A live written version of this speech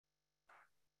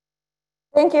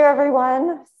Thank you,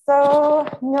 everyone. So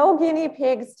no guinea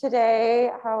pigs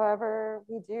today. However,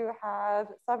 we do have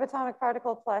subatomic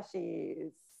particle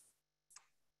plushies.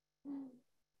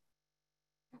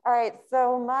 All right,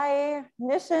 so my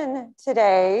mission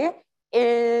today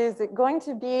is going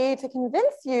to be to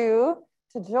convince you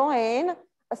to join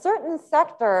a certain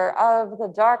sector of the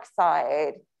dark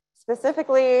side,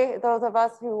 specifically those of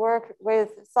us who work with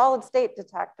solid state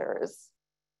detectors.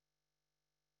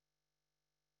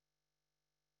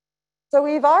 So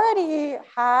we've already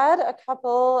had a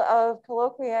couple of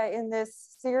colloquia in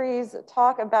this series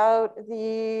talk about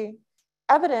the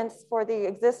evidence for the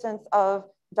existence of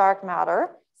dark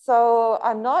matter. So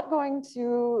I'm not going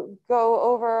to go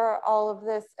over all of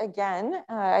this again.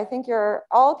 I think you're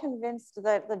all convinced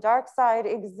that the dark side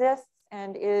exists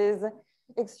and is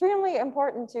extremely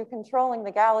important to controlling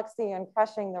the galaxy and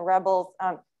crushing the rebels.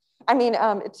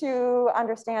 To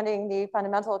understanding the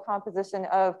fundamental composition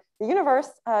of the universe.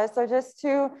 So just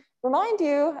to remind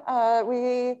you,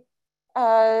 we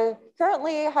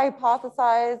currently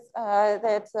hypothesize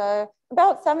that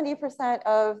about 70%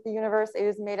 of the universe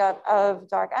is made up of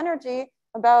dark energy.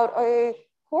 About a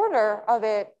quarter of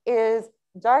it is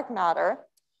dark matter.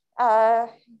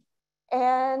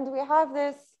 And we have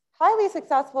this highly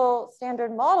successful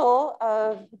standard model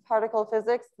of particle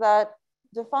physics that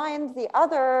defines the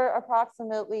other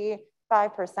approximately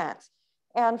 5%.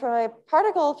 And from a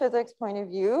particle physics point of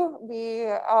view, we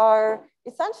are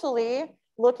essentially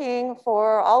looking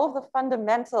for all of the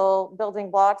fundamental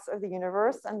building blocks of the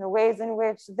universe and the ways in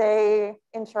which they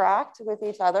interact with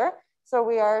each other. So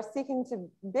we are seeking to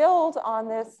build on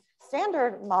this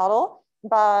standard model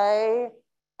by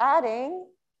adding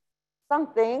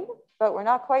something, but we're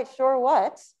not quite sure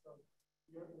what.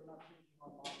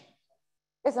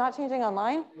 It's not changing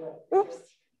online? Yeah. Oops.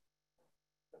 It's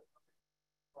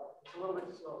a little bit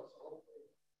slow, so hopefully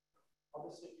I'll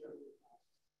just sit here.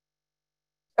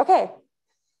 Okay.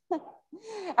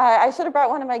 I should have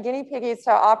brought one of my guinea piggies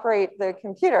to operate the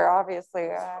computer, obviously.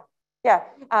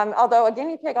 Although a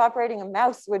guinea pig operating a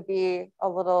mouse would be a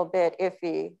little bit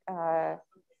iffy.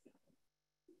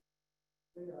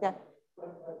 Yeah.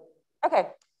 Okay.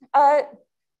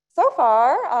 So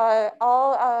far,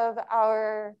 all of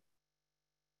our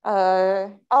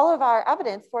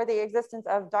evidence for the existence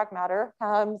of dark matter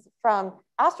comes from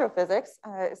astrophysics.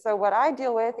 So what I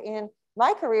deal with in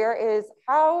my career is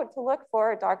how to look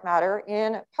for dark matter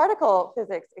in particle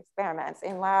physics experiments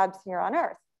in labs here on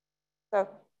Earth. So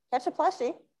catch a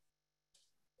plushie.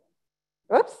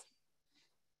 Oops.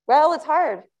 Well, it's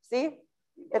hard. See,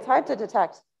 it's hard to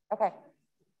detect. Okay.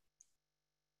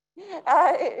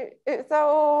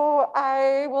 So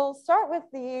I will start with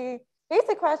the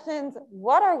basic questions.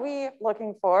 What are we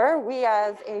looking for, we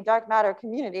as a dark matter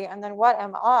community, and then what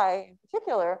am I in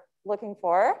particular looking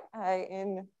for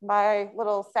in my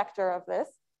little sector of this?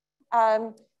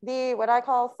 What I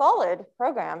call solid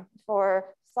program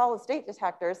for solid state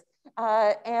detectors.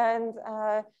 Finally,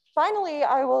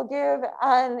 I will give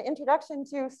an introduction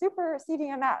to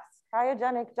SuperCDMS,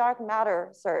 cryogenic dark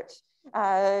matter search,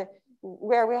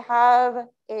 where we have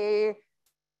a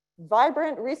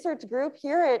vibrant research group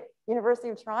here at University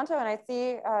of Toronto, and I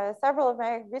see several of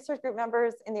my research group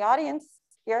members in the audience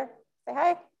here. Say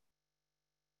hi.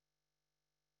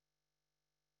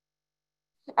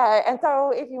 And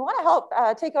so if you want to help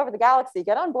take over the galaxy,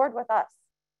 get on board with us.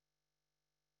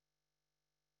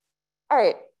 All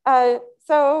right,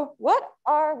 so what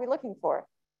are we looking for?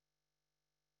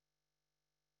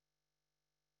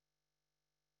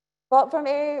 Well, from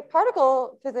a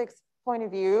particle physics point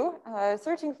of view,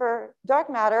 searching for dark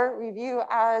matter we view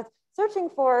as searching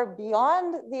for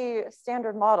beyond the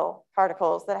standard model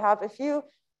particles that have a few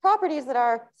properties that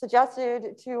are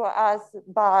suggested to us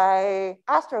by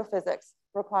astrophysics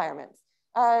requirements.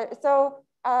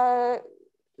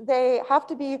 They have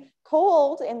to be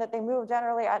cold in that they move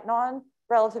generally at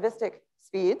non-relativistic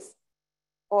speeds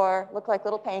or look like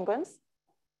little penguins.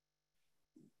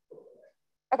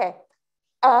 Okay.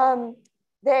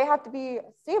 They have to be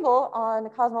stable on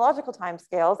cosmological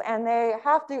timescales, and they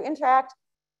have to interact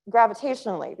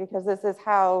gravitationally, because this is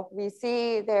how we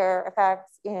see their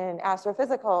effects in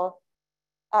astrophysical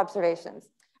observations.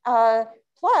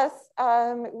 Plus,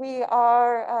 we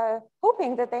are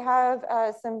hoping that they have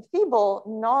some feeble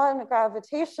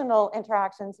non-gravitational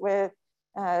interactions with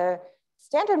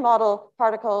standard model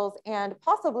particles and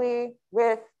possibly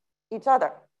with each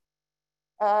other.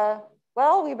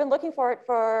 Well, we've been looking for it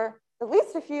for at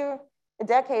least a few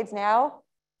decades now.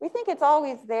 We think it's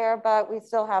always there, but we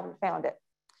still haven't found it.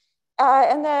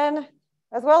 And then,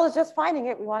 as well as just finding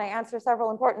it, we want to answer several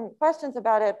important questions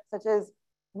about it, such as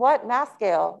what mass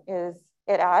scale is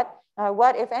it at?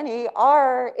 What, if any,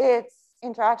 are its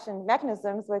interaction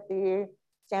mechanisms with the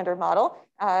standard model?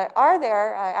 Are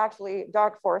there actually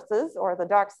dark forces, or the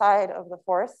dark side of the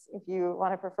force, if you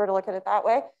want to prefer to look at it that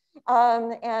way?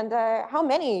 And how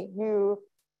many new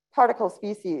particle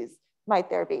species might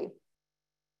there be?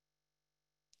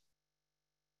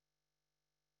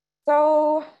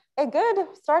 So a good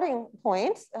starting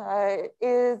point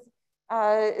is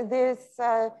this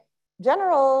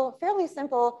general, fairly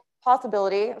simple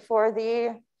possibility for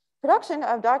the production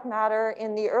of dark matter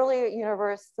in the early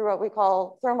universe through what we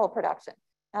call thermal production.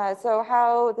 So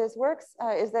how this works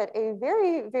is that a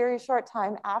very, very short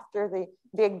time after the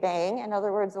Big Bang, in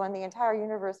other words, when the entire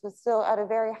universe was still at a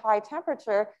very high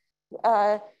temperature,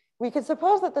 we could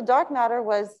suppose that the dark matter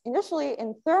was initially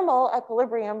in thermal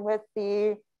equilibrium with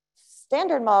the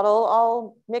standard model,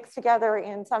 all mixed together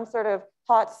in some sort of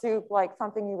hot soup, like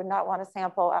something you would not want to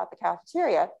sample at the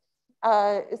cafeteria.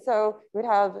 So we'd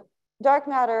have dark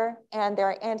matter and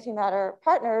their antimatter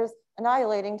partners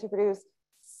annihilating to produce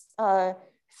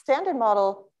standard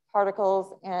model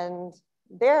particles and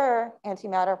their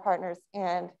antimatter partners,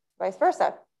 and vice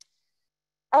versa.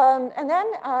 And then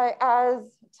as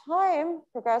time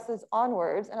progresses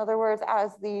onwards, in other words,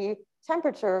 as the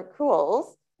temperature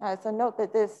cools, so note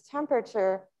that this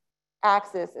temperature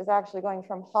axis is actually going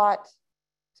from hot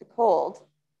to cold,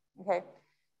 okay?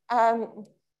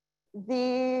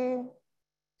 The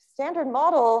standard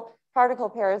model particle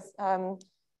pairs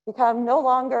become no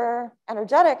longer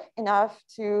energetic enough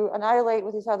to annihilate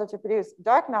with each other to produce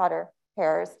dark matter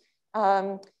pairs.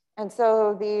 And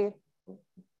so the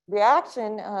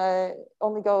reaction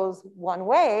only goes one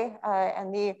way,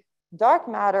 and the dark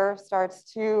matter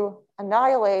starts to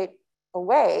annihilate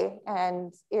away,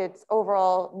 and its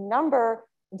overall number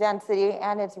density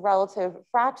and its relative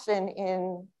fraction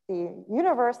in the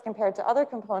universe compared to other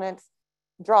components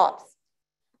drops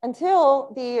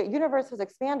until the universe has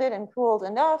expanded and cooled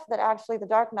enough that actually the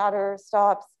dark matter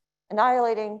stops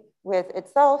annihilating with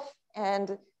itself.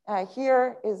 And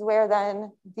here is where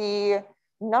then the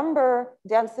number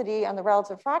density and the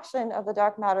relative fraction of the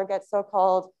dark matter gets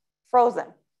so-called frozen.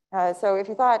 So if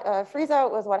you thought freeze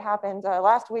out was what happened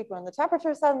last week when the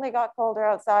temperature suddenly got colder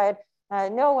outside,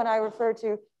 no, when I refer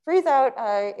to freeze out,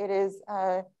 it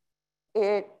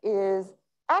is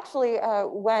actually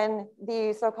when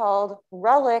the so-called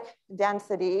relic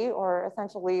density, or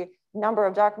essentially number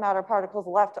of dark matter particles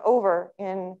left over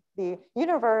in the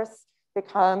universe,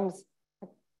 becomes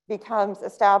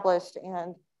established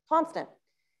and constant.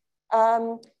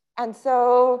 And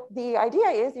so the idea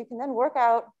is you can then work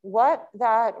out what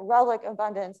that relic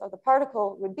abundance of the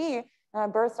particle would be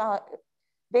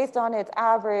based on its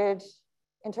average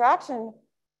interaction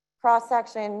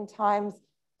cross-section times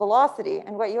velocity.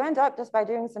 And what you end up just by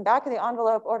doing some back of the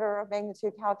envelope order of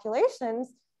magnitude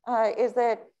calculations is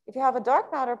that if you have a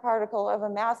dark matter particle of a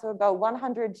mass of about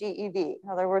 100 GeV, in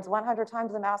other words, 100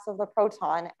 times the mass of the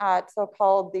proton at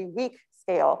so-called the weak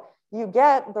scale, you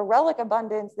get the relic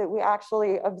abundance that we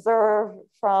actually observe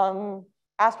from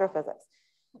astrophysics.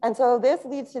 And so this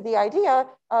leads to the idea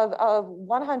of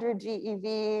 100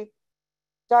 GeV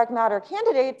dark matter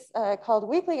candidates called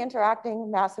weakly interacting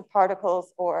massive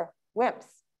particles, or WIMPs.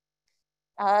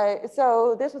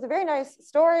 So this was a very nice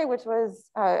story, which was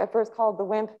at first called the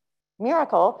WIMP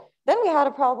miracle. Then we had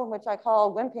a problem which I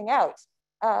call wimping out,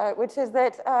 which is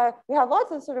that we have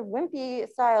lots of sort of wimpy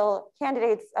style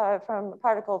candidates from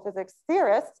particle physics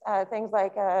theorists, things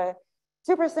like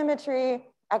supersymmetry,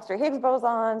 extra Higgs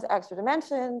bosons, extra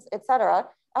dimensions, et cetera.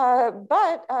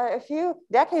 But a few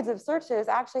decades of searches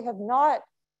actually have not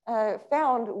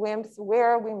found WIMPs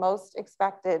where we most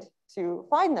expected to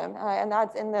find them. And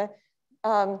that's in the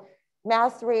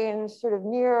mass range sort of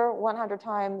near 100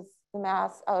 times the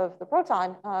mass of the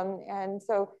proton. And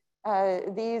so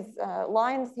these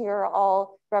lines here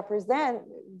all represent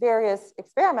various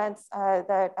experiments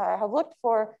that have looked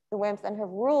for the WIMPs and have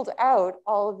ruled out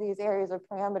all of these areas of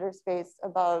parameter space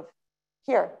above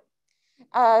here.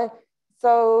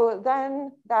 So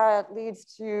then that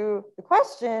leads to the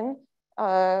question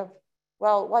of,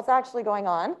 well, what's actually going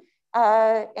on?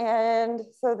 And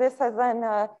so this has then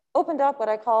opened up what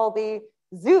I call the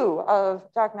zoo of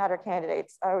dark matter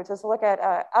candidates, which is to look at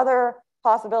other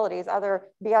possibilities, other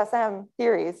BSM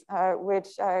theories,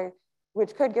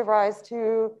 which could give rise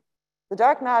to the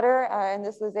dark matter. And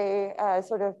this was a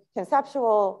sort of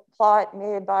conceptual plot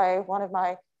made by one of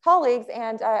my colleagues.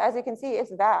 And as you can see,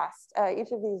 it's vast.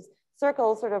 Each of these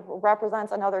circles sort of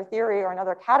represents another theory or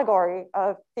another category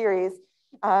of theories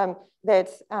that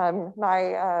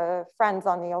my friends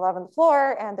on the 11th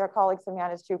floor and their colleagues have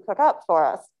managed to cook up for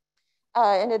us.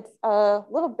 And it's a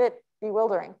little bit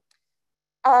bewildering.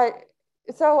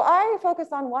 So I focus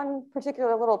on one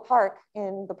particular little park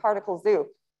in the particle zoo,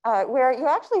 where you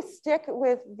actually stick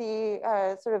with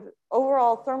the sort of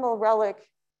overall thermal relic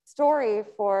story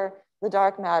for the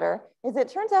dark matter. Is it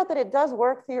turns out that it does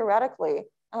work theoretically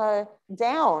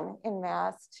down in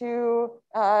mass to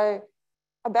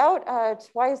about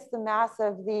twice the mass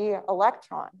of the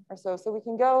electron or so. So we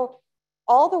can go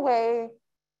all the way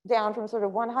down from sort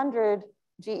of 100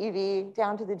 GeV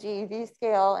down to the GeV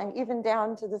scale and even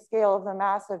down to the scale of the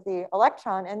mass of the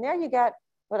electron. And there you get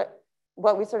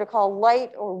what we sort of call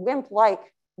light or WIMP-like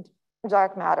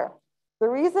dark matter. The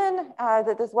reason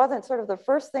that this wasn't sort of the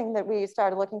first thing that we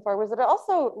started looking for was that it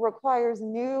also requires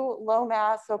new low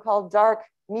mass so-called dark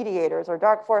mediators or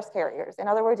dark force carriers. In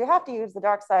other words, you have to use the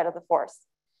dark side of the force.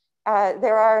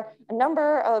 There are a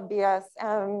number of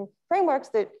BSM frameworks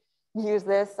that use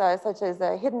this, such as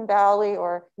Hidden Valley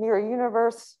or Mirror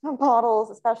Universe models,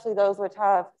 especially those which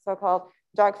have so-called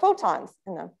dark photons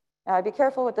in them. Be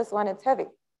careful with this one, it's heavy.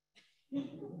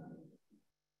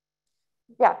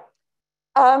 Yeah.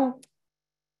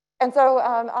 And so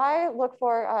I look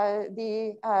for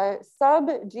the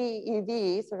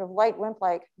sub-GeV, sort of light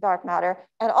WIMP-like dark matter,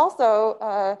 and also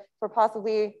for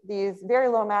possibly these very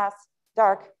low mass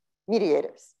dark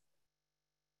mediators.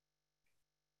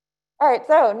 All right,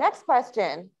 so next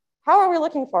question. How are we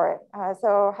looking for it?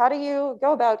 So how do you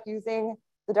go about using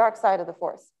the dark side of the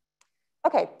force?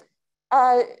 Okay,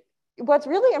 what's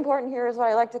really important here is what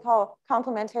I like to call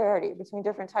complementarity between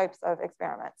different types of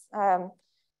experiments.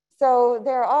 So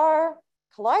there are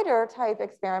collider type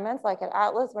experiments like at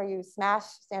ATLAS where you smash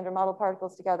standard model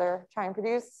particles together, try and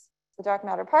produce the dark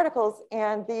matter particles.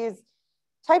 And these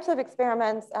types of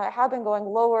experiments have been going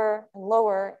lower and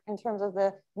lower in terms of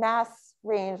the mass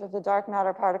range of the dark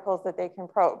matter particles that they can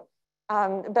probe.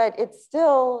 But it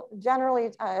still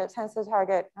generally tends to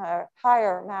target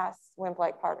higher mass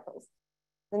WIMP-like particles.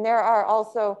 Then there are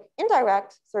also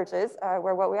indirect searches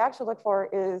where what we actually look for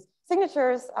is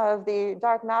signatures of the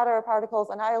dark matter particles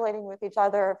annihilating with each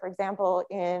other, for example,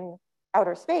 in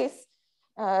outer space.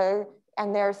 And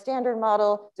their standard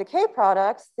model decay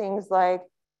products, things like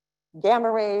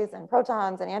gamma rays and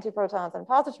protons and antiprotons and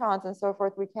positrons and so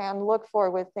forth, we can look for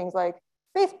with things like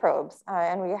space probes.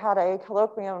 And we had a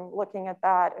colloquium looking at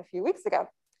that a few weeks ago.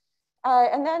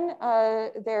 And then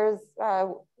there's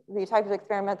the type of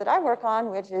experiment that I work on,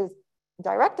 which is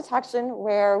direct detection,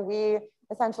 where we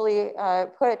essentially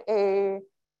put a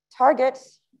target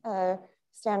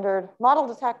standard model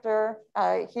detector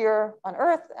here on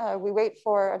Earth. We wait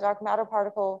for a dark matter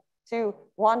particle to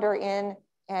wander in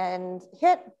and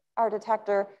hit our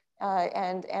detector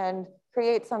and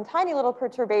create some tiny little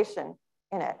perturbation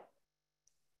in it.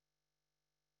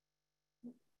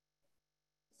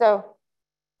 So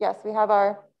yes, we have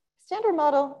our standard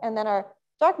model and then our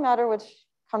dark matter, which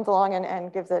comes along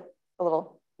and gives it a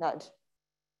little nudge.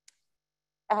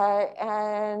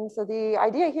 And so the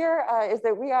idea here is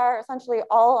that we are essentially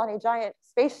all on a giant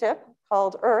spaceship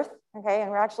called Earth, okay?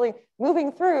 And we're actually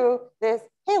moving through this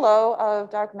halo of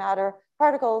dark matter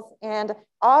particles, and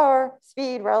our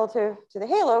speed relative to the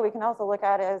halo, we can also look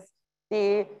at as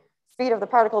the speed of the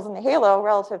particles in the halo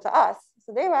relative to us.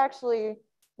 So they actually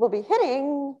will be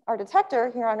hitting our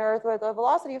detector here on Earth with a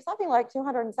velocity of something like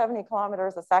 270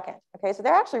 kilometers a second, okay? So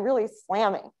they're actually really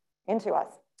slamming into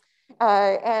us.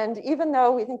 And even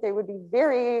though we think they would be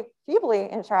very feebly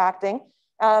interacting,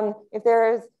 if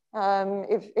there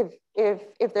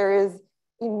is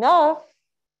enough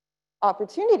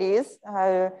opportunities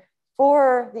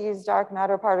for these dark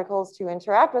matter particles to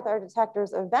interact with our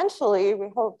detectors, eventually we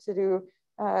hope to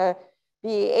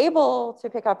be able to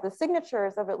pick up the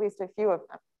signatures of at least a few of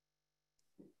them.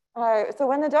 So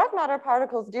when the dark matter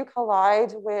particles do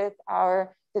collide with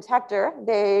our detector,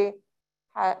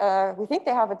 we think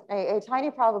they have a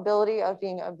tiny probability of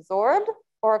being absorbed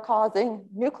or causing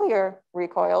nuclear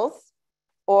recoils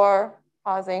or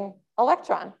causing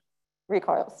electron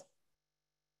recoils.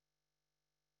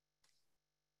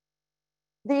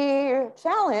 The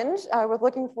challenge with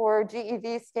looking for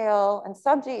GeV scale and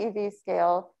sub-GeV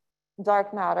scale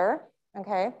dark matter,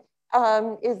 okay,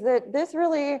 is that this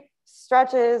really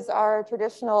stretches our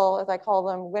traditional, as I call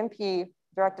them, wimpy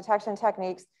direct detection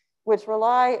techniques, which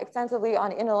rely extensively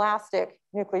on inelastic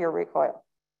nuclear recoil.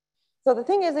 So the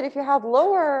thing is that if you have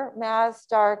lower mass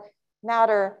dark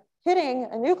matter hitting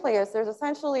a nucleus, there's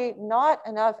essentially not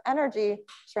enough energy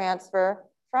transfer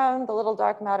from the little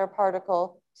dark matter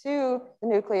particle to the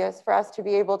nucleus for us to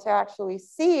be able to actually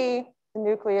see the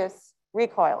nucleus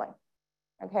recoiling,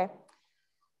 okay?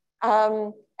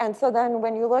 And so then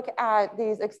when you look at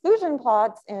these exclusion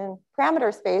plots in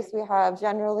parameter space, we have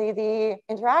generally the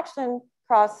interaction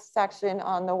cross-section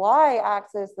on the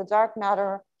y-axis, the dark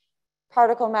matter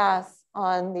particle mass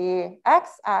on the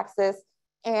x-axis,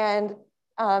 and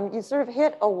you sort of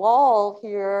hit a wall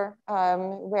here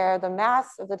where the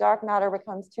mass of the dark matter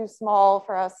becomes too small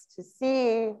for us to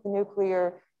see the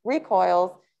nuclear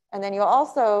recoils. And then you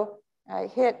also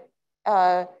hit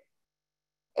a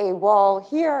wall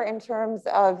here in terms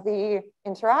of the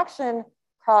interaction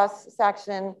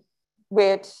cross-section,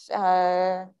 which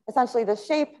essentially the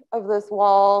shape of this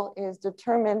wall is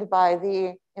determined by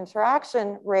the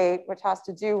interaction rate, which has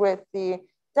to do with the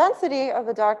density of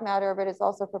the dark matter, but it's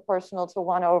also proportional to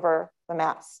 1 over the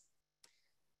mass.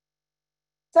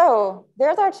 So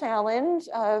there's our challenge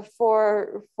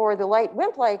for the light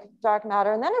WIMP-like dark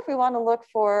matter. And then if we want to look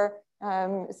for,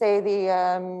 say,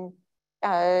 the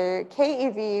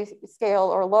KeV scale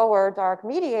or lower dark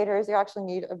mediators, you actually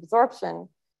need absorption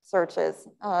searches.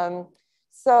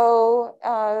 So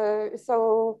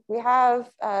we have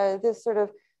this sort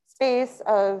of space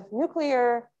of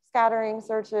nuclear scattering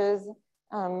searches,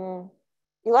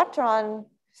 electron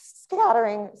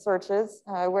scattering searches,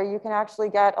 where you can actually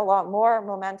get a lot more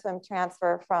momentum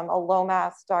transfer from a low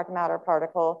mass dark matter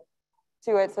particle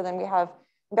to it. So then we have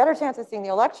a better chance of seeing the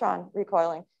electron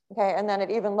recoiling. Okay, and then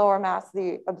at even lower mass,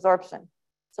 the absorption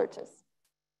searches.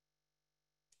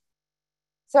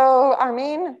 So our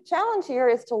main challenge here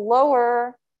is to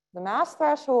lower the mass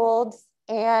thresholds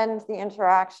and the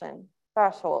interaction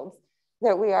thresholds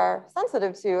that we are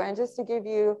sensitive to. And just to give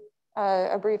you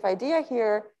a brief idea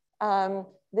here,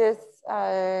 this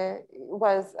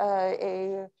was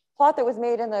a plot that was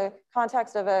made in the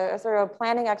context of a sort of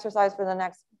planning exercise for the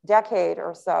next decade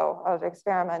or so of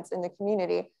experiments in the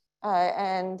community.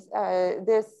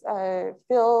 This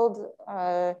filled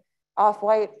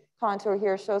off-white contour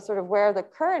here shows sort of where the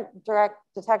current direct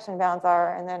detection bounds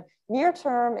are. And then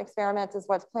near-term experiments is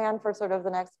what's planned for sort of the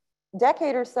next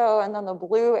decade or so. And then the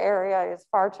blue area is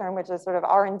far-term, which is sort of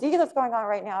R&D that's going on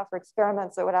right now for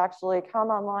experiments that would actually come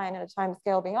online at a time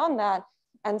scale beyond that.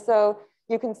 And so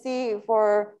you can see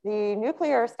for the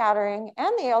nuclear scattering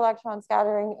and the electron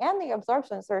scattering and the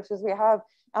absorption searches, we have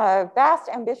vast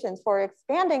ambitions for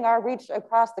expanding our reach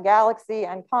across the galaxy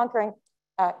and conquering,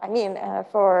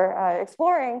 for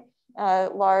exploring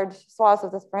large swaths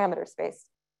of this parameter space.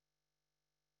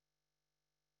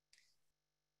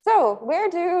 So where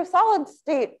do solid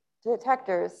state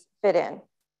detectors fit in?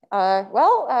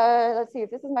 Let's see, if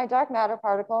this is my dark matter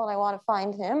particle and I want to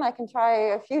find him, I can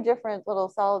try a few different little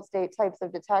solid state types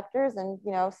of detectors and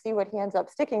see what he ends up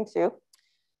sticking to.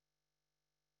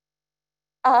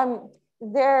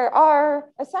 There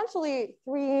are essentially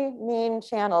 3 main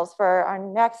channels for our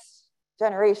next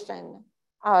generation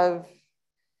of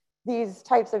these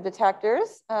types of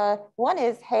detectors. One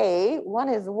is hay, one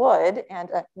is wood, and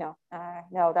no,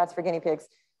 that's for guinea pigs.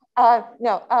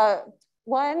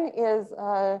 One is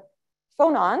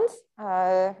phonons,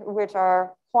 which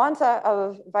are quanta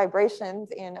of vibrations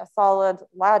in a solid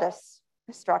lattice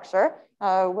structure,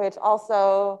 which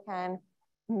also can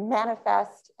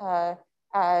manifest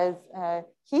as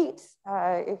heat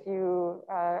if you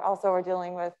also are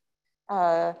dealing with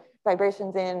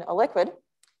vibrations in a liquid.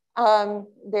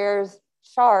 There's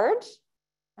charge,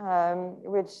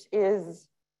 which is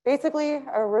basically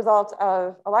a result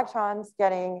of electrons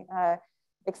getting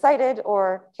excited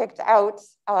or kicked out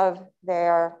of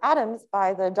their atoms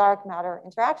by the dark matter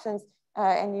interactions,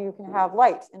 and you can have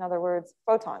light, in other words,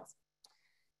 photons.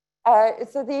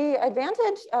 So the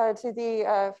advantage to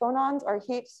the phonons or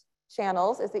heat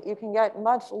channels is that you can get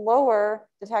much lower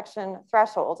detection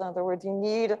thresholds. In other words, you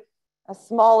need a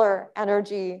smaller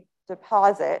energy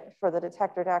deposit for the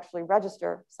detector to actually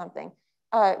register something.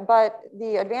 But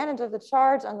the advantage of the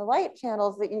charge on the light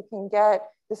channels is that you can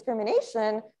get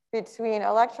discrimination between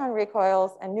electron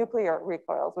recoils and nuclear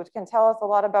recoils, which can tell us a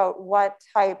lot about what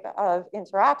type of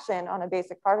interaction on a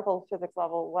basic particle physics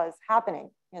level was happening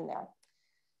in there.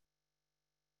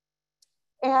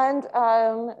 And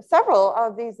several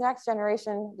of these next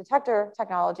generation detector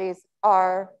technologies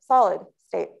are solid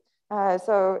state.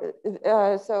 So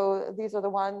these are the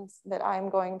ones that I'm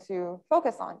going to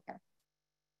focus on here.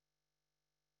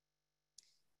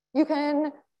 You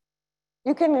can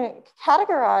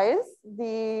categorize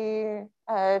the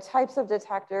types of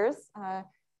detectors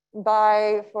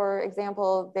by, for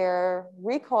example, their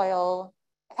recoil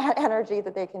energy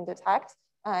that they can detect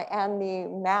and the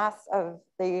mass of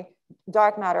the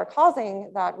dark matter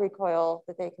causing that recoil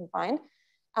that they can find.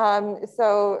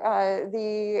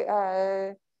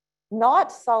 The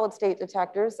not solid state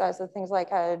detectors, so things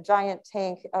like a giant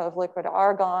tank of liquid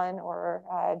argon or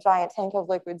a giant tank of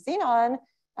liquid xenon,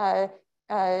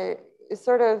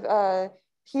 sort of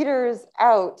peters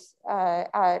out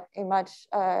at a much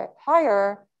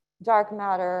higher dark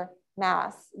matter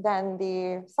mass than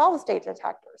the solid state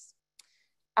detectors.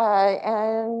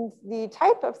 And the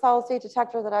type of solid state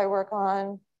detector that I work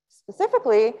on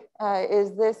specifically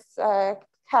is this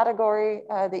category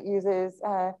that uses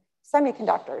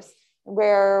semiconductors,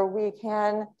 where we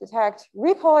can detect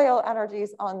recoil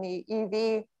energies on the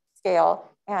EV scale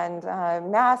and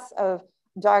mass of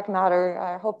dark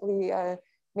matter, hopefully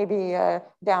maybe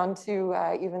down to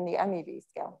even the MeV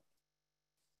scale.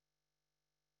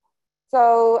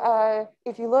 So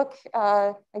if you look,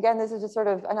 again, this is just sort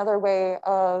of another way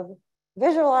of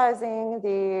visualizing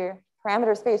the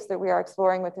parameter space that we are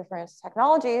exploring with different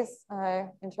technologies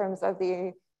in terms of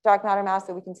the dark matter mass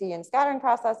that we can see in scattering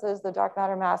processes, the dark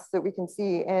matter mass that we can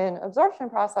see in absorption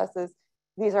processes.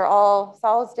 These are all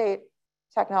solid state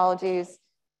technologies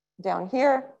down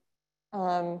here.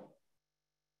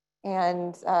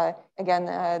 Again,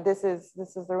 this is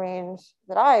the range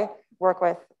that I work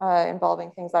with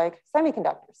involving things like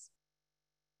semiconductors.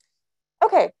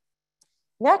 Okay,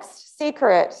 next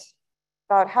secret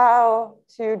about how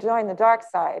to join the dark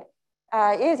side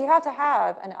is you have to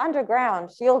have an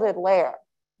underground shielded layer,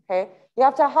 okay? You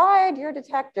have to hide your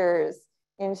detectors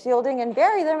in shielding and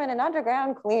bury them in an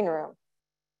underground clean room.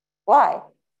 Why?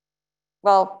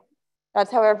 Well,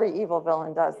 that's how every evil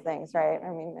villain does things, right? I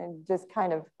mean, just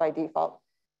kind of by default.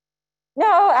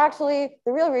 No, actually,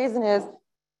 the real reason is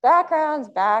backgrounds,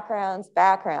 backgrounds,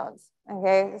 backgrounds,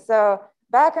 okay? So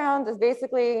background is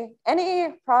basically any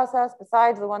process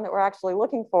besides the one that we're actually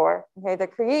looking for, okay,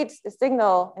 that creates a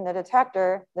signal in the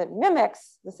detector that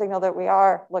mimics the signal that we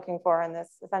are looking for, and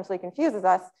this essentially confuses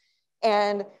us.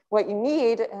 And what you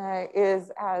need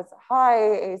is as high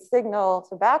a signal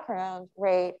to background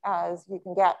rate as you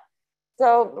can get.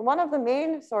 So one of the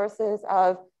main sources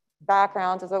of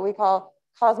backgrounds is what we call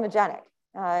cosmogenic.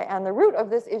 And the root of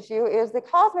this issue is the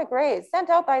cosmic rays sent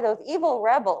out by those evil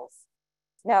rebels.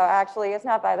 No, actually, it's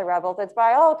not by the rebels. It's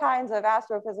by all kinds of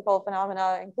astrophysical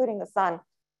phenomena, including the sun.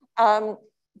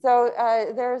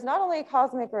 There's not only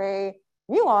cosmic ray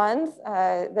muons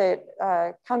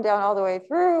that come down all the way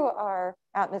through our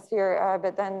atmosphere,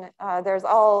 but then there's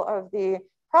all of the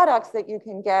products that you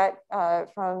can get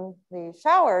from the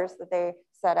showers that they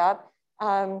set up.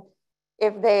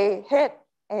 If they hit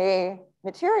a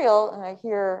material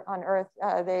here on Earth,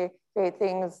 they create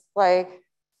things like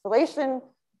spallation,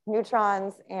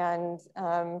 neutrons, and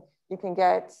you can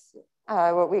get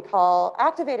what we call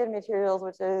activated materials,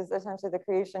 which is essentially the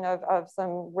creation of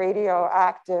some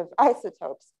radioactive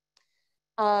isotopes.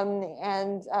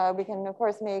 We can, of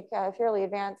course, make fairly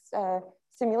advanced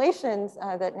simulations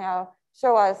that now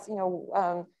show us,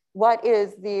 what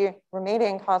is the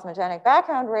remaining cosmogenic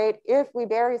background rate if we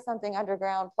bury something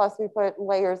underground, plus we put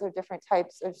layers of different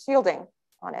types of shielding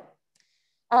on it.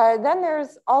 Then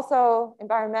there's also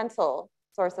environmental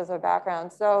sources of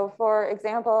background. So for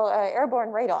example,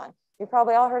 airborne radon. You've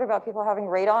probably all heard about people having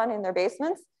radon in their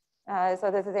basements. So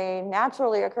this is a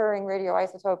naturally occurring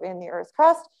radioisotope in the Earth's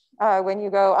crust. When you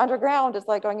go underground, it's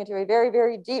like going into a very,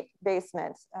 very deep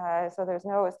basement. So there's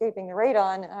no escaping the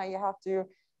radon. You have to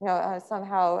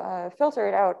somehow filter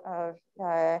it out of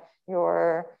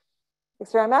your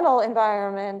experimental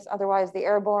environment. Otherwise, the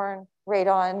airborne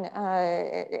radon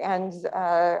and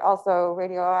also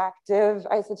radioactive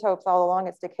isotopes all along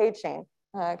its decay chain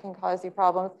can cause you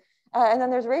problems. And then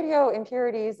there's radio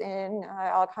impurities in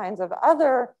all kinds of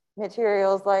other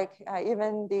materials, like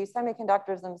even the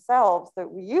semiconductors themselves that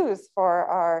we use for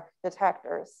our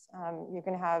detectors. You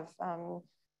can have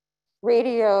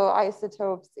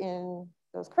radioisotopes in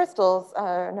those crystals,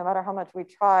 no matter how much we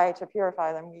try to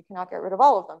purify them, we cannot get rid of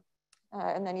all of them.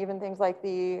 And then even things like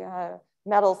the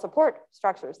metal support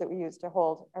structures that we use to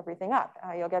hold everything up.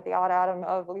 You'll get the odd atom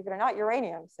of, believe it or not,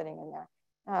 uranium sitting in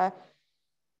there.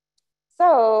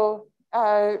 So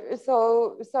that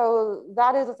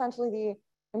is essentially the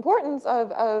importance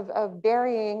of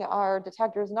burying our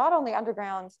detectors, not only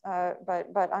underground,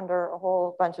 but under a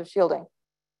whole bunch of shielding.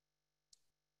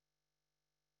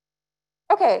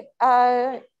 Okay,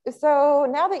 so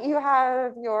now that you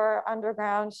have your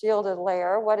underground shielded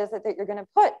layer, what is it that you're going to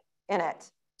put in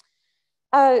it?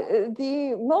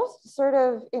 The most sort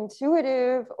of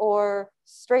intuitive or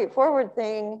straightforward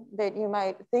thing that you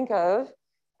might think of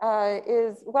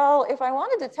is, well, if I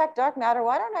want to detect dark matter,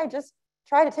 why don't I just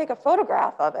try to take a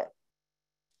photograph of it?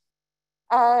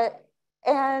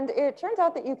 And it turns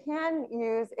out that you can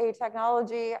use a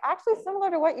technology actually similar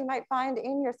to what you might find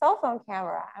in your cell phone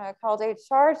camera called a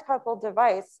charge coupled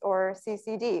device, or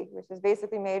CCD, which is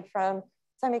basically made from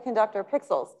semiconductor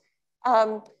pixels,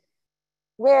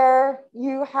 where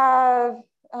you have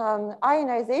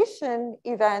ionization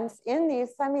events in these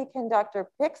semiconductor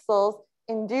pixels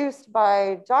induced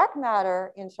by dark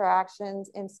matter interactions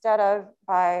instead of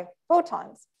by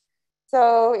photons.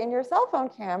 So in your cell phone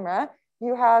camera,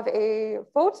 you have a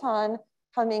photon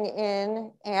coming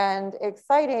in and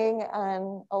exciting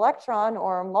an electron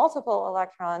or multiple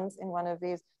electrons in one of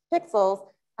these pixels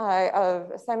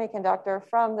of a semiconductor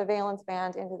from the valence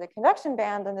band into the conduction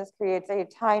band, and this creates a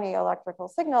tiny electrical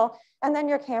signal. And then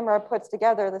your camera puts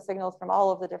together the signals from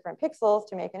all of the different pixels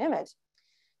to make an image.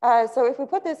 So if we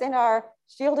put this in our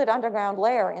shielded underground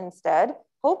layer instead,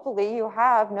 hopefully you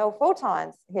have no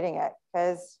photons hitting it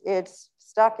because it's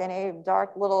stuck in a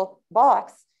dark little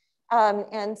box.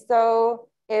 And so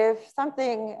if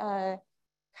something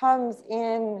comes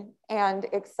in and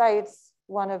excites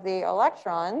one of the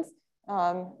electrons,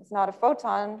 it's not a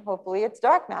photon, hopefully it's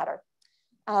dark matter.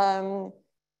 And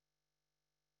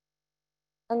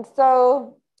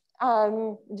so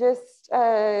just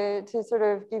to sort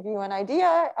of give you an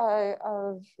idea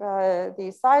of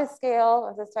the size scale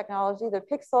of this technology, the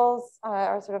pixels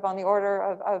are sort of on the order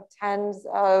of tens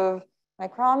of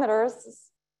micrometers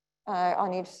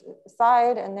on each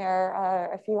side, and they're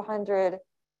a few hundred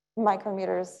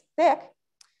micrometers thick.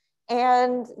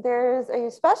 And there's a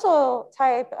special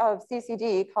type of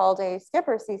CCD called a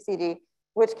skipper CCD,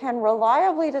 which can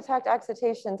reliably detect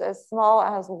excitations as small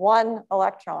as 1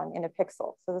 electron in a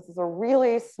pixel. So this is a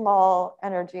really small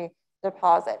energy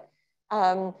deposit.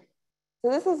 So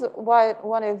this is what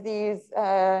one of these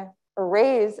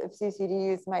arrays of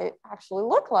CCDs might actually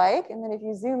look like. And then if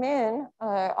you zoom in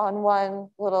on one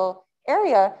little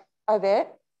area of it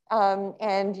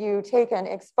and you take an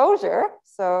exposure,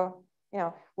 so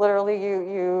literally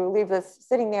you leave this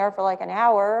sitting there for like an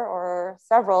hour or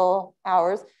several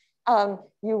hours,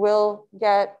 you will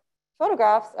get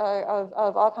photographs of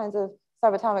all kinds of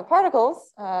subatomic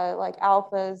particles like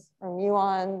alphas or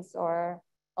muons or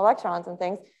electrons and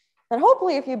things. And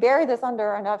hopefully if you bury this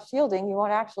under enough shielding, you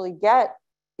won't actually get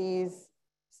these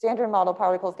standard model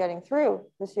particles getting through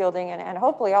the shielding, and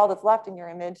hopefully all that's left in your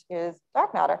image is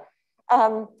dark matter.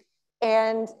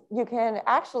 And you can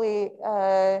actually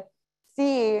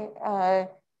see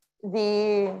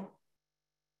the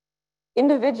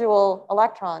individual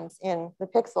electrons in the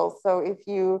pixels. So if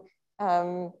you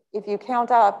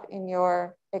count up in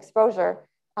your exposure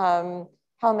how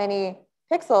many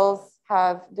pixels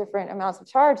have different amounts of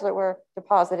charge that were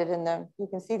deposited in them, you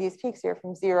can see these peaks here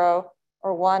from 0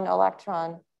 or 1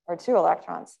 electron or 2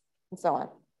 electrons and so on.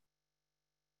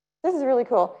 This is really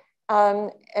cool.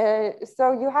 So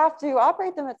you have to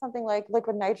operate them at something like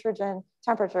liquid nitrogen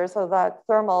temperature so that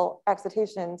thermal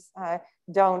excitations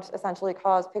don't essentially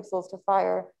cause pixels to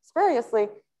fire spuriously.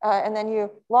 And then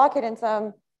you lock it in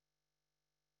some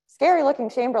scary looking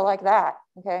chamber like that.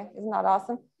 Okay, isn't that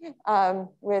awesome?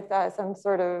 With some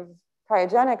sort of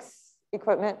cryogenics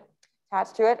equipment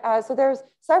attached to it. So there's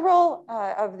several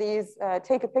of these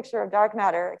take a picture of dark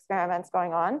matter experiments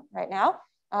going on right now.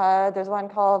 There's one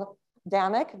called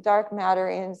DAMIC, dark matter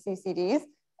in CCDs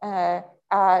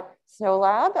at Snow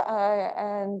Lab.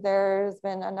 And there's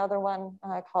been another one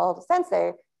called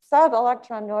SENSEI,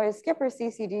 sub-electron noise skipper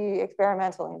CCD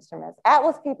experimental instruments.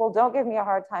 Atlas people, don't give me a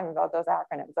hard time about those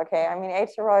acronyms, okay? I mean,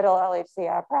 H-toroidal LHC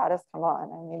apparatus, come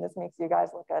on. I mean, this makes you guys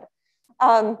look good.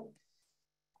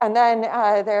 And then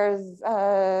there's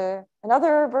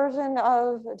another version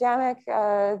of DAMIC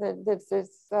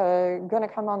that's going to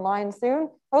come online soon,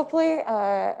 hopefully.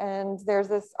 And there's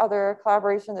this other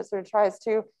collaboration that sort of tries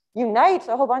to unite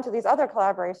a whole bunch of these other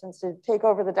collaborations to take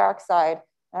over the dark side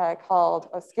called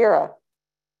Oscura.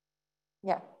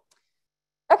 Yeah.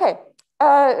 Okay.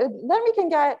 Then we can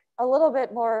get a little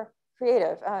bit more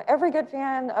creative. Every good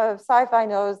fan of sci-fi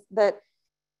knows that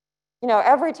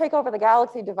every take over the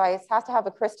galaxy device has to have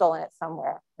a crystal in it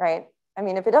somewhere, right? I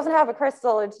mean, if it doesn't have a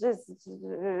crystal, it's just,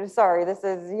 sorry, this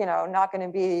is, not going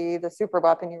to be the super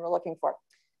weapon you were looking for.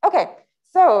 Okay,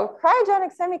 so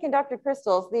cryogenic semiconductor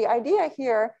crystals, the idea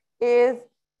here is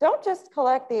don't just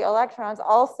collect the electrons,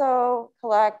 also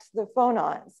collect the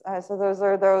phonons. So those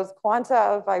are those quanta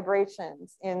of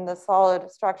vibrations in the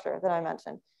solid structure that I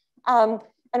mentioned. And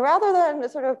rather than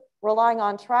sort of relying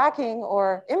on tracking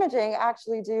or imaging,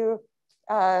 actually do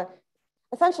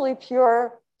essentially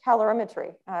pure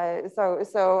calorimetry.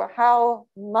 So how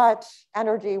much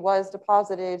energy was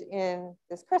deposited in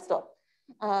this crystal.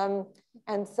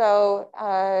 And so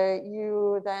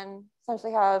you then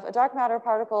essentially have a dark matter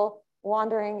particle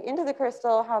wandering into the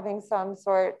crystal, having some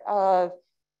sort of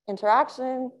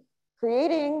interaction,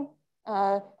 creating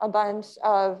a bunch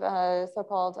of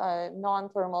so-called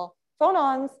non-thermal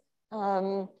phonons.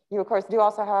 You, of course, do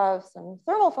also have some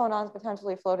thermal phonons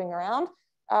potentially floating around.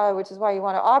 which is why you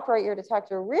want to operate your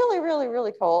detector really, really,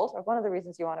 really cold, or one of the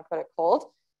reasons you want to put it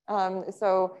cold.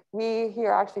 So we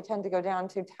here actually tend to go down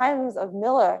to tens of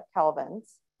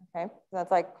millikelvins. Okay, so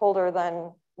that's like colder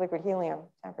than liquid helium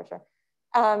temperature.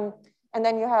 And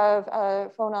then you have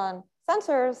phonon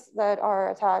sensors that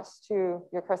are attached to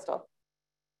your crystal.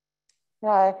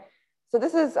 So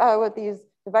this is what these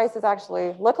devices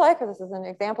actually look like. This is an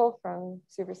example from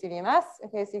SuperCDMS.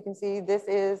 Okay, so you can see this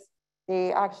is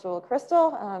the actual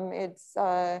crystal. It's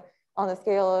on the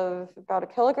scale of about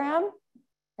 1 kilogram.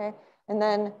 Okay, and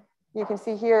then you can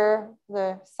see here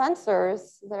the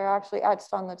sensors that are actually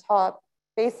etched on the top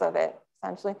face of it,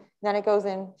 essentially. And then it goes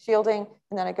in shielding,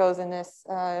 and then it goes in this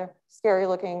scary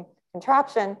looking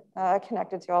contraption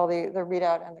connected to all the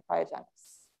readout and the cryogenics.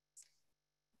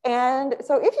 And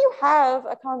so if you have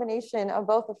a combination of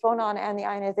both the phonon and the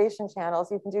ionization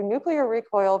channels, you can do nuclear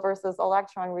recoil versus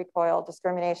electron recoil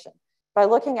discrimination by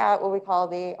looking at what we call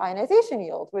the ionization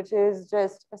yield, which is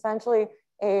just essentially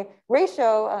a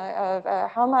ratio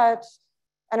of how much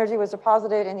energy was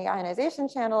deposited in the ionization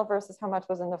channel versus how much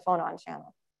was in the phonon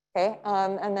channel. Okay,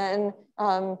 and then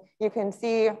you can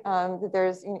see that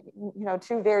there's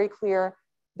two very clear,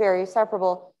 very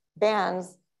separable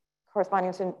bands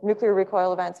corresponding to nuclear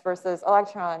recoil events versus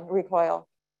electron recoil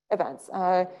events.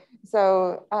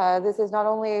 So this is not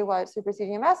only what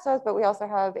SuperCDMS does, but we also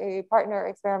have a partner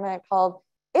experiment called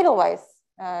EDELWEISS,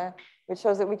 which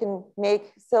shows that we can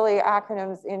make silly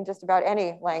acronyms in just about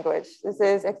any language. This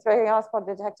is Expérience pour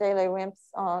détecter les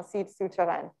WIMPs en site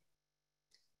souterrain.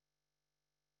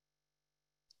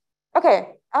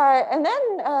 Okay, and then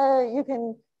you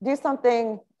can do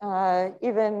something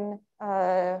even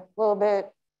a little bit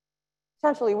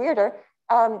potentially weirder,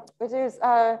 which is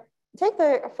take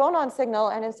the phonon signal,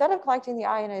 and instead of collecting the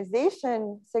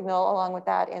ionization signal along with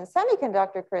that in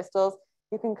semiconductor crystals,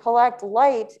 you can collect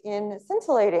light in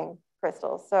scintillating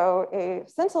crystals. So a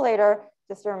scintillator,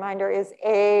 just a reminder, is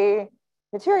a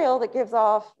material that gives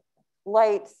off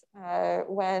light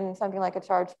when something like a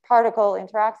charged particle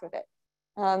interacts with it.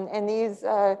 And these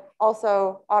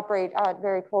also operate at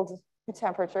very cold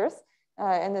temperatures.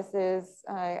 And this is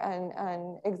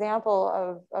an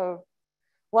example of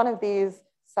one of these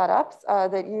setups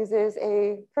that uses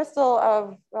a crystal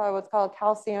of what's called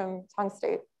calcium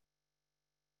tungstate.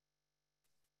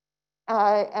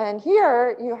 And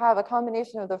here you have a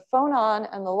combination of the phonon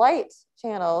and the light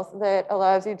channels that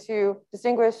allows you to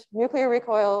distinguish nuclear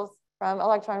recoils from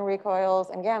electron recoils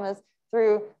and gammas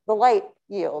through the light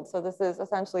yield. So this is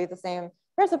essentially the same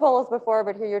principle as before,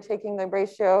 but here you're taking the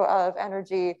ratio of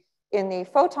energy in the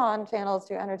photon channels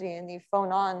to energy in the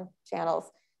phonon channels.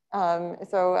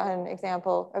 So an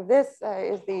example of this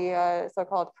is the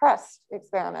so-called CRESST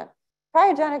experiment.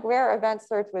 Cryogenic rare event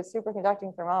search with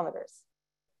superconducting thermometers.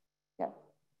 Yeah,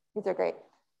 these are great.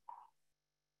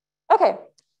 Okay,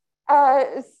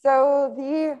 so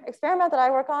the experiment that I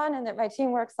work on and that my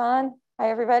team works on, hi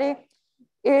everybody,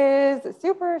 is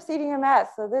SuperCDMS.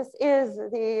 So this is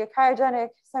the cryogenic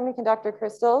semiconductor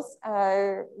crystals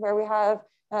where we have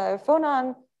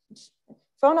phonon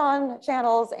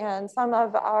channels, and some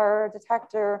of our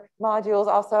detector modules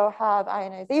also have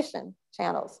ionization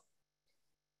channels.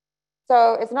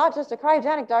 So it's not just a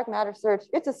cryogenic dark matter search,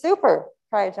 it's a super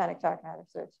cryogenic dark matter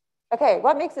search. Okay,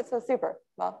 what makes it so super?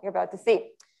 Well, you're about to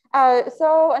see.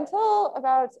 So until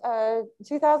about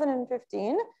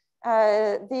 2015,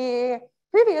 the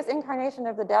previous incarnation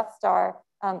of the Death Star,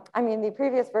 the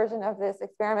previous version of this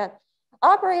experiment,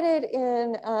 operated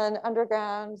in an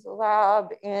underground lab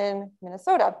in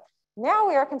Minnesota. Now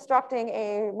we are constructing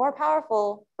a more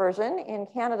powerful version in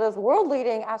Canada's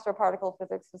world-leading astroparticle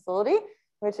physics facility,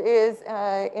 which is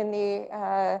in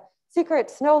the secret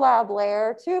snow lab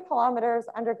layer 2 kilometers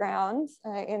underground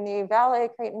in the Valley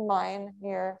Creighton mine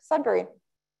near Sudbury.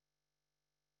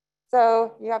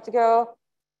 So you have to go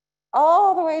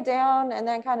all the way down and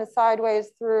then kind of sideways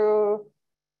through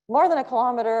more than 1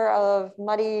 kilometer of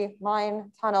muddy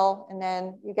mine tunnel, and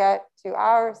then you get to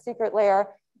our secret layer.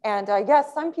 And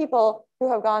yes, some people who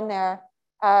have gone there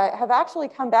have actually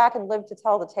come back and lived to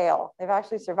tell the tale. They've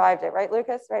actually survived it, right,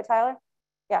 Lucas? Right, Tyler?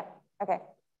 Yeah, okay.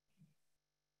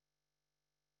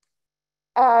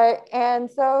 And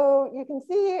so you can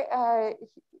see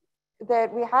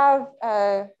that we have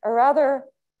a rather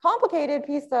complicated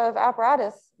piece of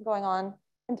apparatus going on.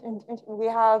 We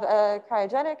have a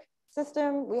cryogenic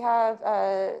system. We have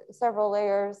several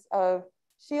layers of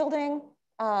shielding.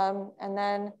 And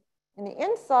then in the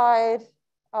inside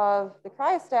of the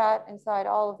cryostat, inside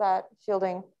all of that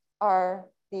shielding, are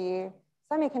the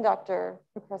semiconductor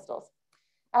crystals.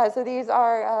 So these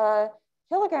are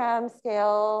kilogram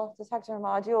scale detector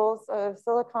modules of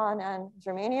silicon and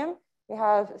germanium. We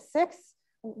have 6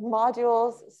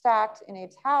 modules stacked in a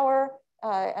tower,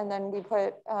 and then we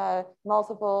put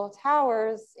multiple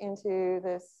towers into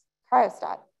this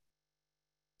cryostat.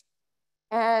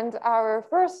 And our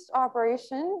first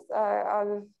operations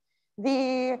of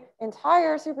the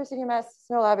entire SuperCDMS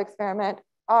Snow Lab experiment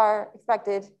are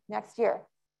expected next year.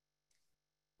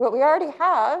 But we already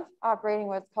have operating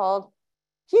what's called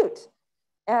CUTE.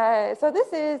 So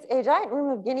this is a giant room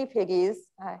of guinea piggies.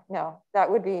 No,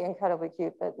 that would be incredibly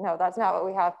cute, but no, that's not what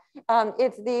we have.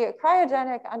 It's the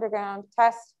cryogenic underground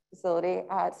test facility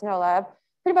at Snow Lab,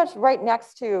 pretty much right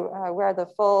next to where the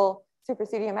full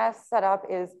SuperCDMS setup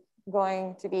is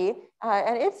going to be.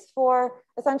 And it's for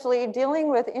essentially dealing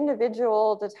with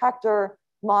individual detector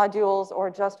modules or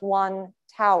just one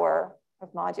tower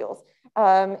of modules.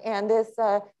 And this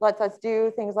lets us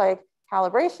do things like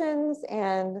calibrations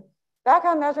and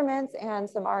background measurements and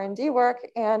some R&D work.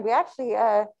 And we actually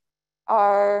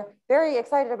are very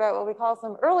excited about what we call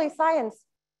some early science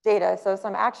data. So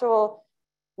some actual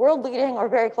world leading or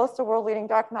very close to world leading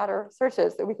dark matter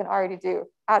searches that we can already do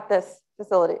at this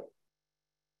facility.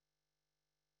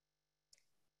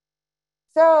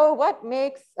 So what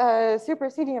makes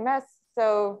SuperCDMS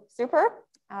so super?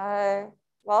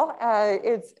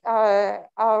 It's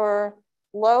our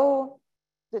low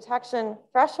detection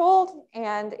threshold,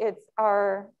 and it's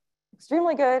our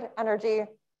extremely good energy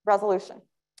resolution.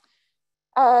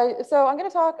 So I'm going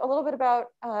to talk a little bit about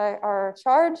our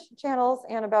charge channels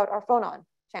and about our phonon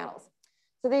channels.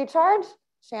 So the charge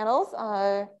channels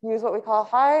use what we call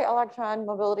high electron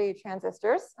mobility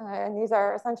transistors, and these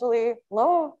are essentially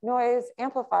low noise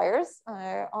amplifiers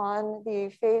on the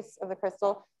face of the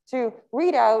crystal to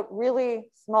read out really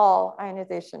small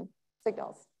ionization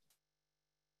signals.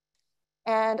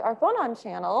 And our phonon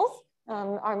channels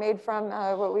are made from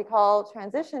what we call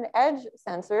transition edge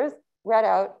sensors read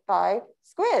out by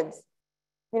squids.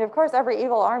 I mean, of course, every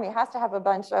evil army has to have a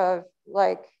bunch of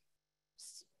like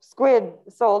squid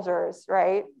soldiers,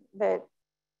 right? That,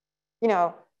 you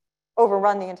know,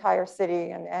 overrun the entire city,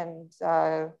 and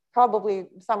probably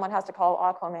someone has to call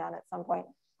Aquaman at some point.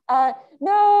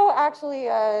 No, actually,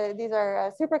 these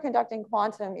are superconducting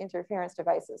quantum interference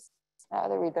devices that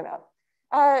read them out.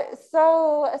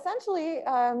 So essentially,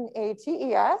 a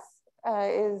TES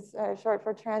is short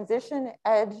for transition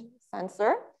edge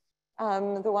sensor.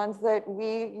 The ones that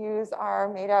we use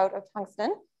are made out of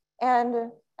tungsten,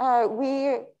 and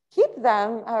we keep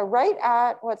them right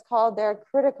at what's called their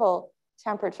critical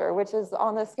temperature, which is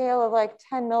on the scale of like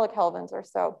 10 millikelvins or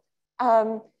so.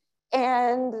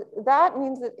 And that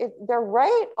means that they're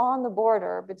right on the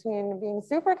border between being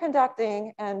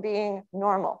superconducting and being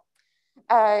normal.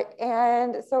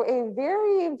 And so a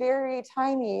very, very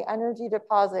tiny energy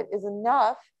deposit is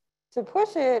enough to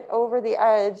push it over the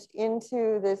edge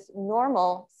into this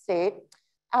normal state,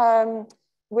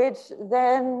 which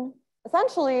then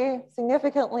essentially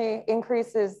significantly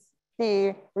increases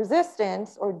the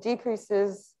resistance or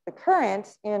decreases the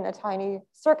current in a tiny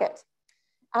circuit.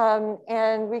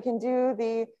 And we can do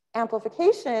the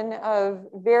amplification of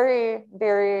very,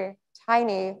 very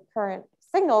tiny current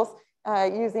signals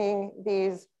using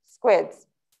these squids.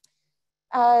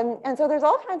 And so there's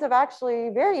all kinds of actually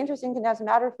very interesting condensed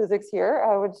matter physics here,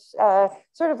 which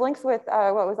sort of links with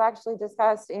what was actually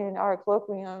discussed in our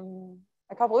colloquium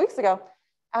a couple of weeks ago,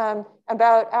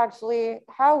 about actually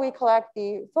how we collect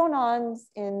the phonons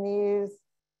in these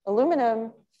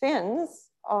aluminum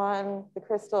fins on the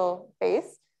crystal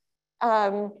face.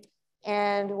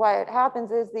 And what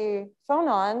happens is the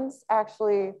phonons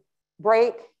actually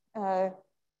break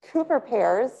Cooper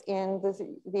pairs in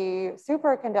the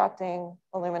superconducting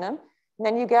aluminum. And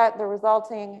then you get the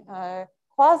resulting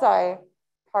quasi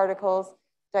particles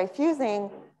diffusing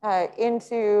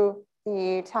into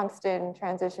the tungsten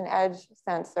transition edge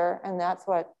sensor. And that's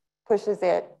what pushes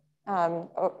it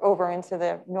over into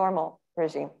the normal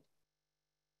regime.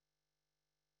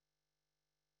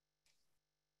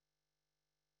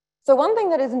 So one thing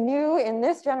that is new in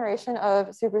this generation of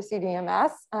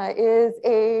SuperCDMS is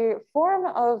a form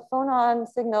of phonon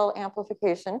signal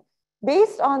amplification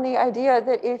based on the idea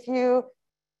that if you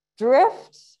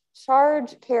drift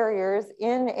charge carriers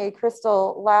in a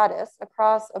crystal lattice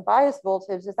across a bias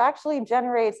voltage, this actually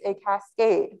generates a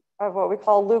cascade of what we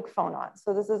call Luke phonons.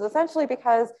 So this is essentially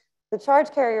because the charge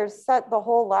carriers set the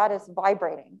whole lattice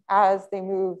vibrating as they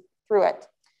move through it.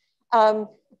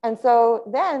 And so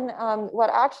then what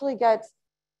actually gets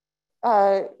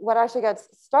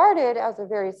started as a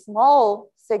very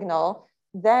small signal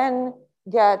then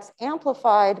gets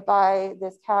amplified by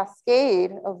this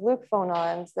cascade of Luke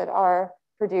phonons that are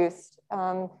produced,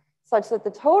 such that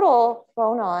the total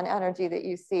phonon energy that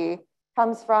you see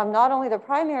comes from not only the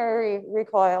primary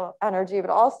recoil energy,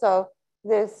 but also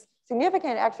this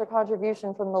significant extra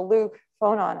contribution from the loop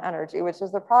phonon energy, which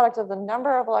is the product of the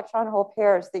number of electron hole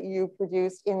pairs that you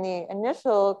produced in the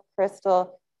initial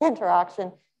crystal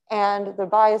interaction and the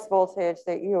bias voltage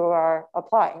that you are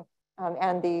applying,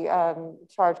 and the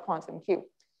charge quantum Q.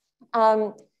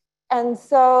 And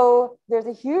so there's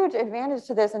a huge advantage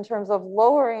to this in terms of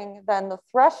lowering then the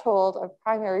threshold of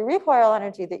primary recoil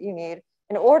energy that you need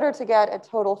in order to get a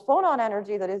total phonon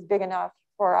energy that is big enough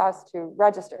for us to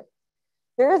register.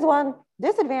 There is one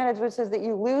disadvantage, which is that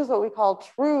you lose what we call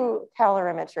true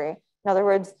calorimetry. In other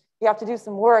words, you have to do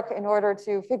some work in order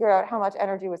to figure out how much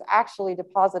energy was actually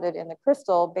deposited in the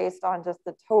crystal based on just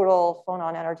the total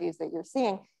phonon energies that you're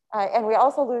seeing. And we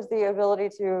also lose the ability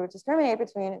to discriminate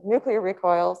between nuclear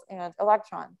recoils and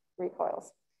electron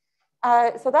recoils.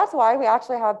 So that's why we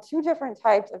actually have two different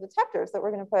types of detectors that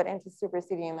we're going to put into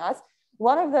SuperCDMS.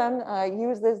 One of them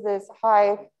uses this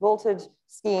high voltage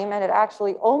scheme, and it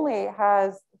actually only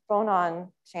has phonon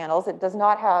channels. It does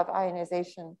not have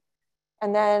ionization.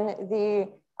 And then the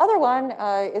other one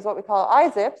is what we call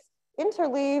IZIPs,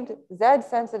 interleaved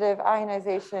Z-sensitive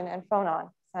ionization and phonon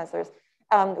sensors,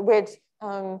 which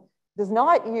does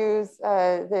not use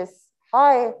this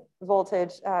high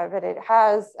voltage, but it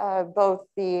has both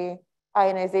the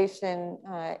ionization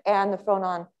and the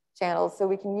phonon channels. So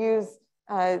we can use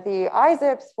the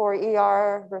IZIPs for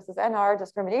ER versus NR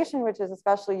discrimination, which is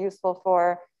especially useful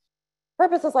for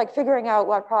purposes like figuring out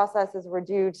what processes were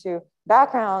due to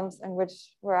backgrounds and which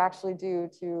were actually due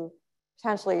to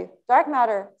potentially dark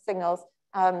matter signals.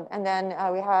 And then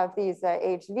we have these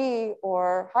HV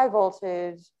or high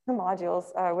voltage modules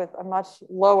with a much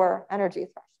lower energy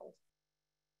threshold.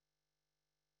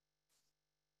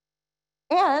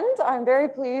 And I'm very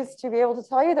pleased to be able to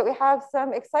tell you that we have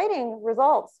some exciting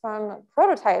results from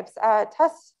prototypes at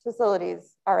test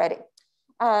facilities already.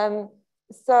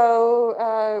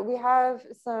 So we have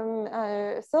some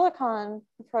silicon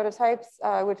prototypes,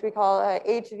 which we call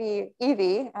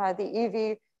HV-EV,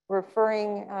 the EV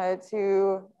referring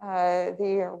to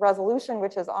the resolution,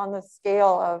 which is on the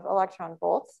scale of electron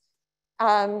volts.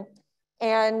 And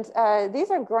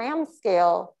these are gram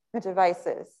scale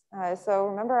devices. So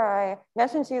remember I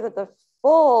mentioned to you that the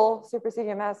full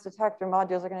SuperCDMS detector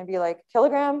modules are going to be like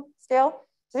kilogram scale.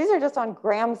 So these are just on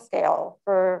gram scale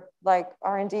for like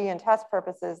R&D and test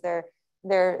purposes.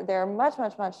 They're much,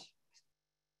 much, much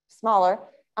smaller.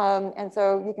 And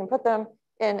so you can put them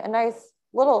in a nice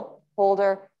little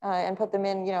holder and put them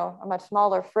in, a much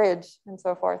smaller fridge and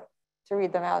so forth to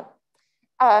read them out.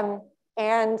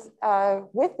 And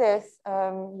with this,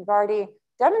 we've already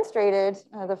demonstrated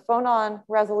the phonon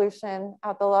resolution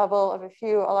at the level of a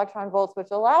few electron volts, which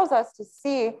allows us to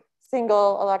see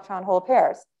single electron hole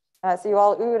pairs. So you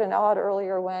all oohed and awed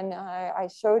earlier when I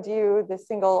showed you the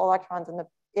single electrons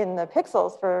in the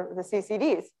pixels for the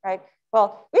CCDs, right?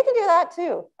 Well, we can do that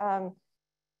too,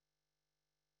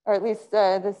 or at least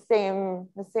the same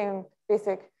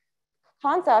basic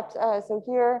concept. So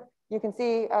here you can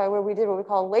see where we did what we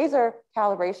call laser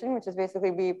calibration, which is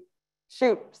basically we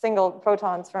shoot single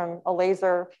photons from a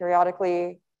laser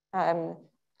periodically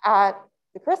at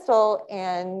the crystal,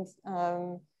 and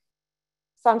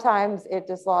sometimes it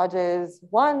dislodges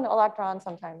one electron,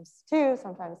 sometimes two,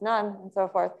 sometimes none, and so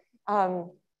forth.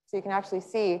 So you can actually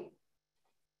see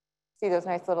those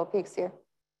nice little peaks here.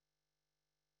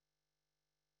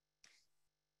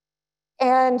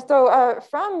 And so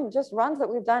from just runs that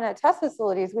we've done at test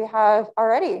facilities, we have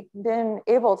already been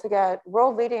able to get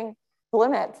world-leading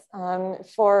limits.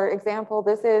 For example,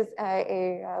 this is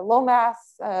a low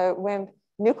mass WIMP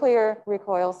nuclear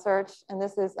recoil search, and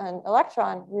this is an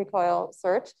electron recoil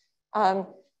search.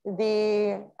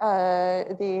 The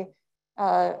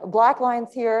black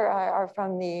lines here are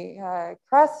from the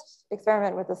CRESST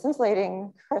experiment with the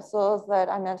scintillating crystals that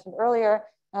I mentioned earlier.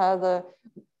 The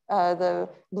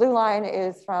blue line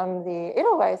is from the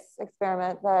EDELWEISS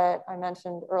experiment that I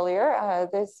mentioned earlier.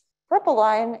 This purple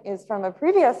line is from a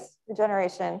previous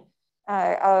generation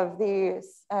of the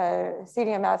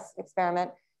CDMS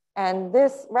experiment. And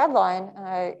this red line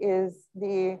is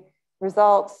the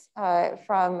results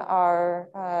from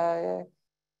our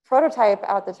prototype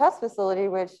at the test facility,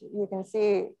 which you can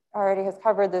see already has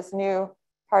covered this new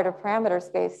part of parameter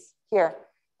space here.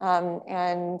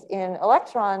 And in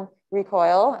electron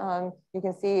recoil, you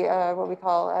can see what we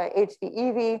call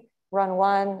HV-EV, run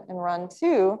 1 and run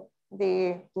 2.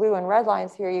 The blue and red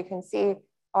lines here you can see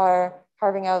are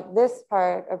carving out this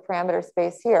part of parameter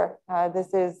space here.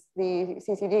 This is the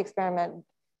CCD experiment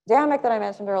DAMIC that I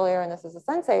mentioned earlier, and this is a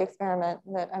SENSEI experiment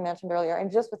that I mentioned earlier.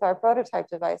 And just with our prototype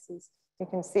devices, you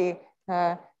can see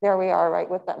there we are right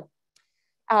with them.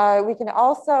 We can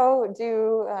also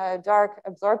do dark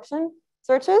absorption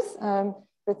searches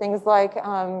for things like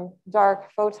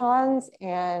dark photons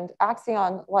and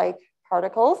axion-like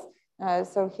particles.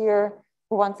 So here,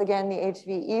 once again, the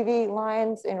HV-EV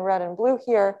lines in red and blue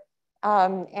here.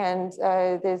 And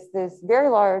there's this very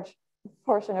large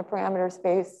portion of parameter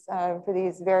space for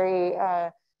these very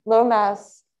low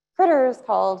mass critters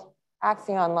called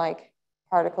axion-like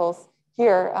particles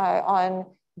here on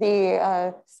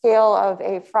the scale of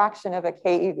a fraction of a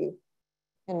keV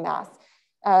in mass.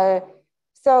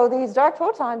 So these dark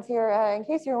photons here, in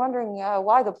case you're wondering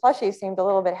why the plushie seemed a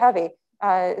little bit heavy.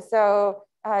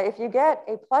 If you get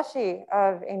a plushie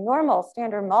of a normal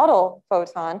standard model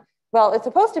photon, well, it's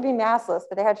supposed to be massless,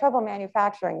 but they had trouble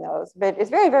manufacturing those. But it's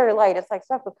very, very light. It's like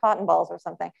stuffed with cotton balls or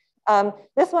something.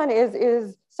 This one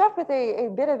is stuffed with a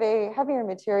bit of a heavier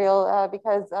material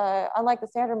because unlike the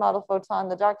standard model photon,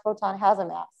 the dark photon has a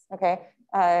mass, okay?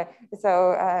 This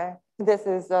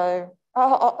is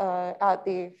at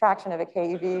the fraction of a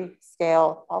keV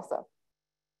scale also.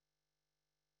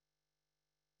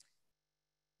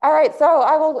 All right, so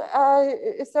I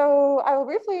will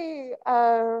briefly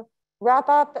wrap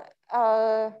up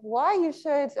why you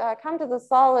should come to the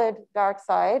solid dark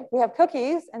side. We have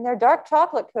cookies, and they're dark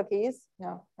chocolate cookies.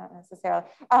 No, not necessarily.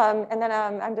 And then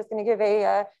I'm just going to give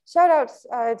a shout out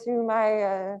to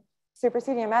my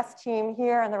SuperCDMS team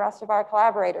here and the rest of our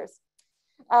collaborators.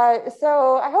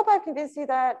 So I hope I've convinced you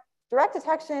that direct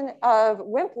detection of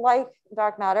WIMP-like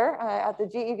dark matter at the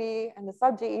GeV and the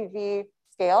sub-GeV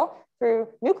scale through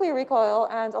nuclear recoil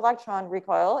and electron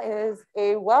recoil is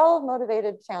a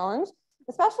well-motivated challenge,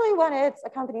 especially when it's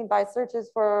accompanied by searches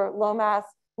for low mass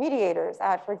mediators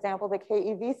at, for example, the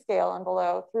keV scale and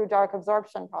below through dark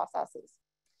absorption processes.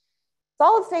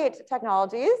 Solid state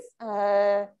technologies,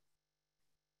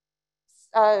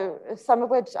 some of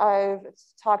which I've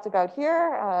talked about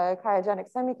here,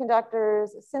 cryogenic semiconductors,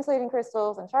 scintillating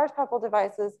crystals, and charge coupled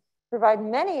devices provide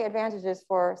many advantages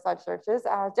for such searches,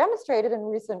 as demonstrated in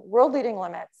recent world-leading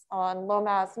limits on low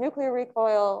mass nuclear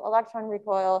recoil, electron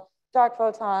recoil, dark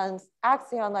photons,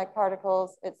 axion-like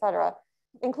particles, et cetera,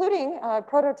 including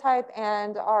prototype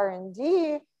and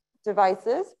R&D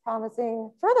devices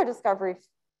promising further discovery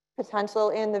potential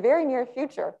in the very near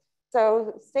future.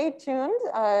 So stay tuned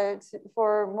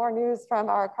for more news from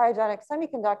our cryogenic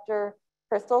semiconductor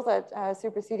crystals at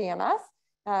SuperCDMS.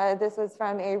 This was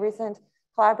from a recent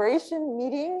collaboration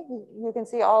meeting. You can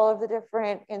see all of the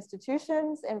different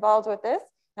institutions involved with this.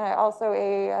 Also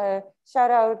a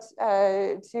shout out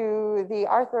to the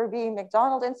Arthur B.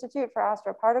 McDonald Institute for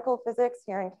Astroparticle Physics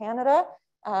here in Canada.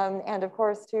 And of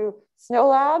course to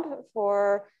SNOLAB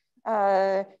for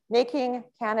making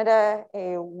Canada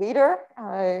a leader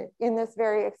in this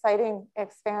very exciting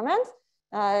experiment.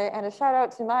 And a shout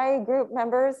out to my group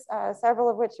members, several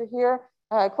of which are here.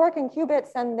 Quark and Qubit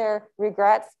send their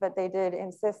regrets, but they did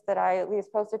insist that I at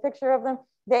least post a picture of them.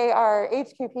 They are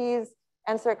HQPs.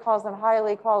 NSERC calls them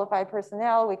highly qualified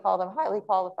personnel. We call them highly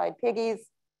qualified piggies.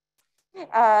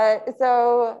 Our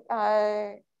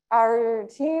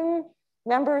team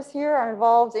members here are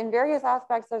involved in various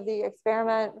aspects of the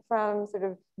experiment, from sort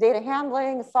of data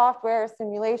handling, software,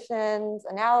 simulations,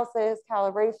 analysis,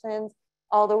 calibrations,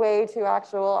 all the way to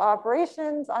actual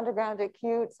operations, underground at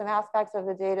Qt, some aspects of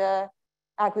the data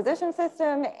acquisition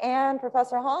system. And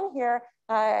Professor Hong here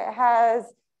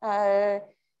has a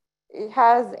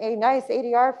nice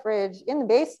ADR fridge in the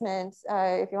basement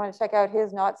if you want to check out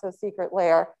his not so secret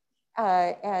lair.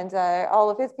 And all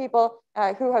of his people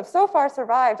who have so far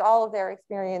survived all of their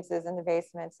experiences in the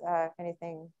basement.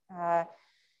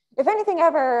 If anything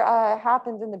ever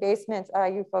happens in the basement,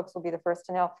 you folks will be the first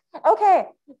to know. Okay,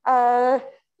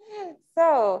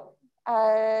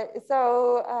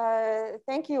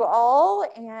 thank you all,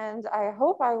 and I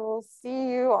hope I will see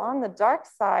you on the dark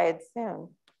side soon.